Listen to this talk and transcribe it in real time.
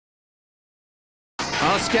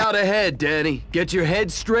I'll scout ahead, Danny. Get your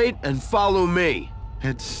head straight and follow me.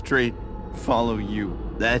 Head straight, follow you.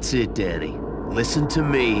 That's it, Danny. Listen to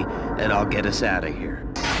me, and I'll get us out of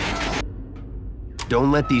here.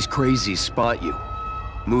 Don't let these crazies spot you.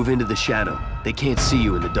 Move into the shadow. They can't see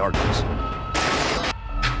you in the darkness. Stop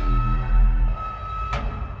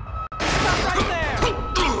right there!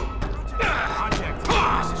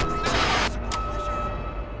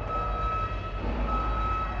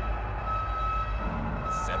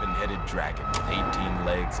 Seven-headed dragon with 18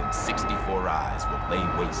 legs and 64 eyes will lay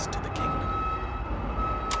waste to the kingdom.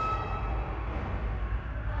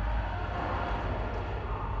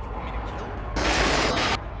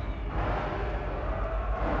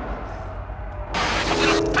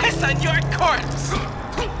 On your corpse!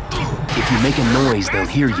 If you make a noise, they'll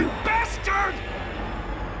hear you. Bastard!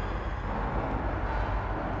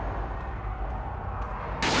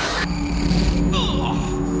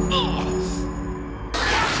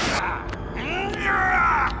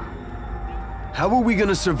 How are we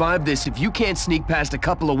gonna survive this if you can't sneak past a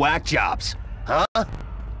couple of whack jobs? Huh?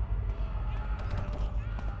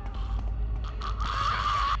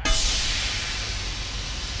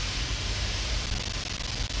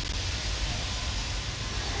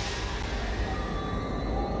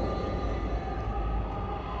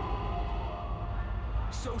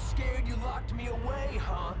 So scared you locked me away,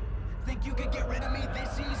 huh? Think you could get rid of me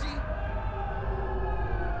this easy?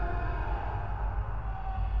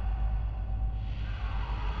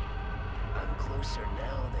 I'm closer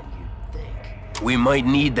now than you'd think. We might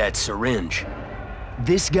need that syringe.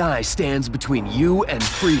 This guy stands between you and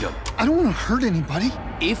freedom. I don't want to hurt anybody.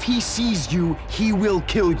 If he sees you, he will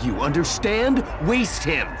kill you, understand? Waste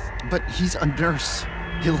him. But he's a nurse.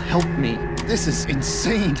 He'll help me. This is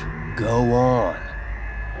insane. Go on.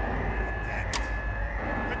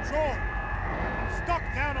 Control! Stuck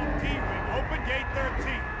down on D-Ring. Open gate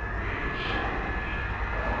 13.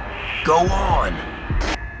 Go on.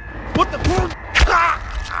 What the?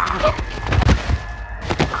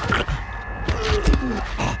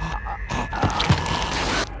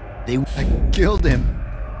 I killed him.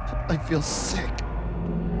 I feel sick.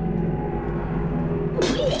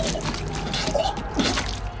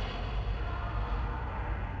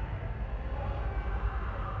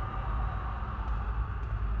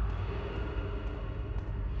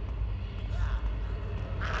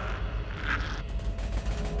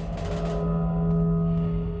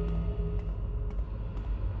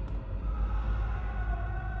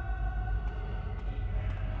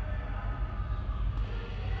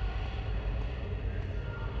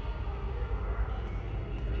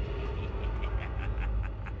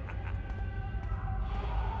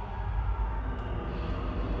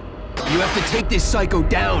 You have to take this psycho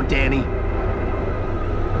down, Danny.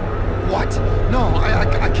 What? No,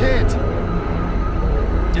 I can't.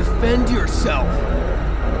 Defend yourself.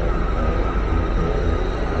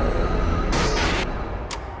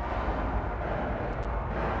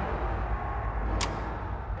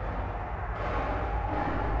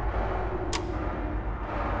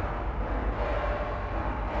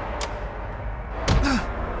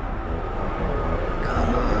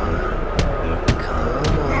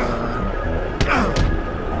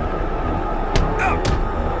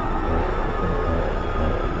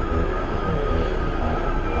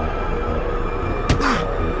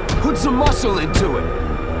 Put some muscle into it.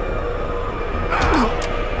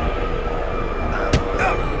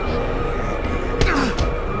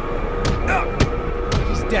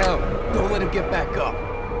 He's down. Don't let him get back up.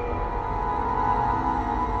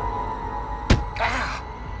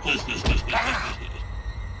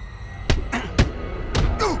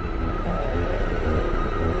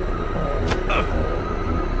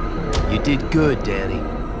 You did good, Danny.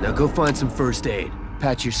 Now go find some first aid.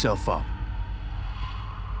 Patch yourself up.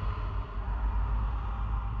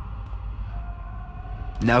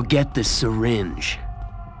 Now get the syringe.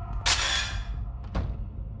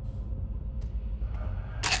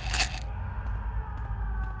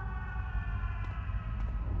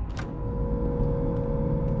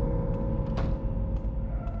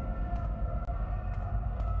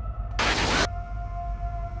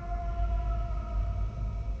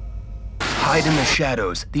 Hide in the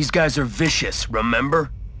shadows. These guys are vicious,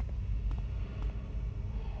 remember?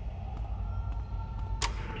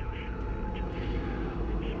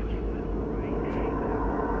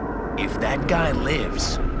 If that guy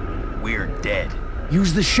lives, we're dead.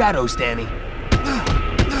 Use the shadows, Danny.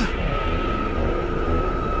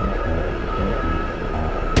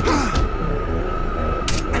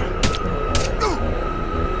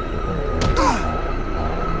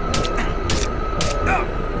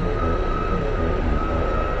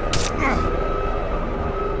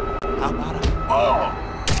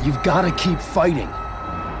 You've got to keep fighting.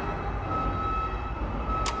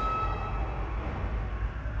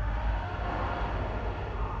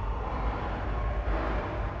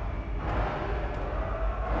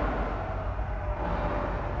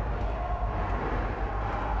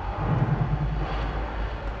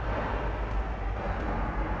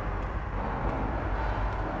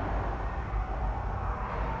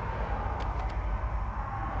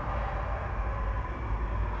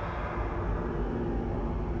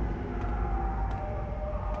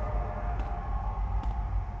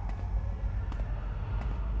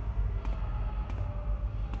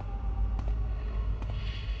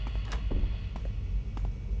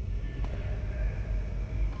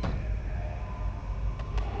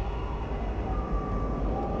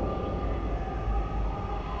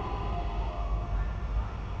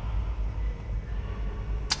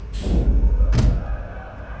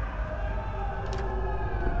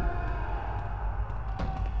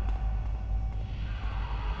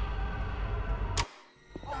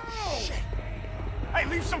 Hey,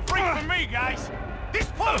 leave some free for me, guys! This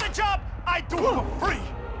part of the job, I do for free!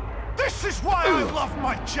 This is why I love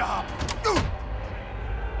my job!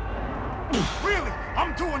 Really,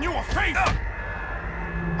 I'm doing you a favor!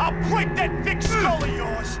 I'll break that thick skull of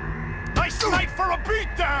yours! Nice night for a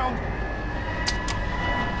beatdown!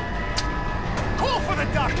 Call for the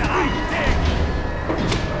doctor, I dig!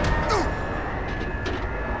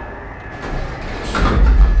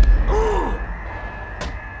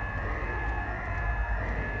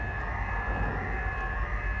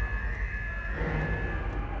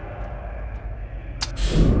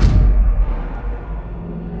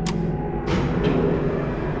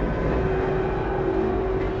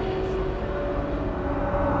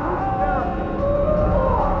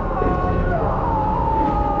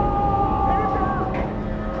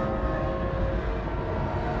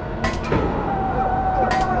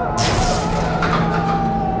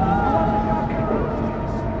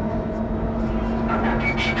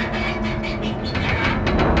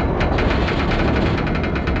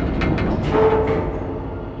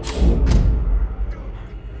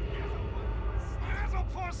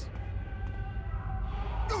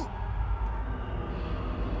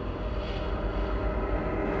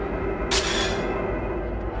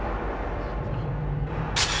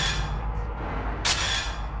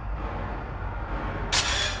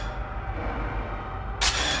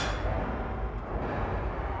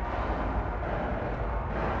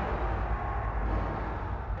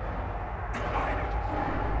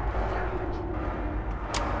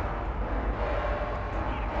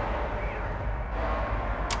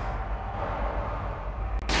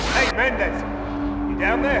 Mendez! You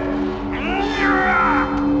down there?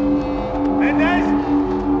 Mendez!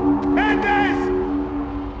 Mendez!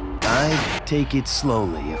 I'd take it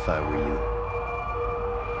slowly if I were you.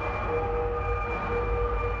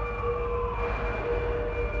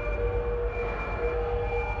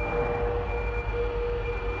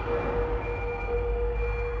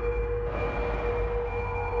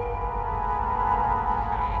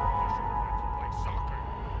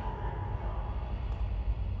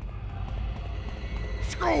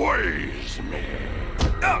 Squeeze me!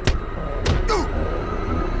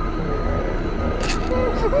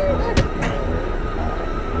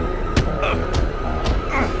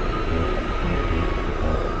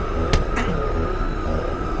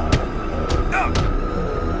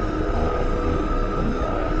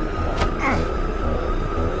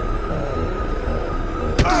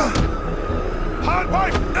 Hard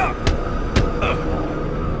pipe!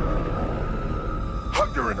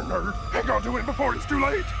 You're in a nerd. Hang on to it before it's too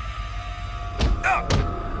late.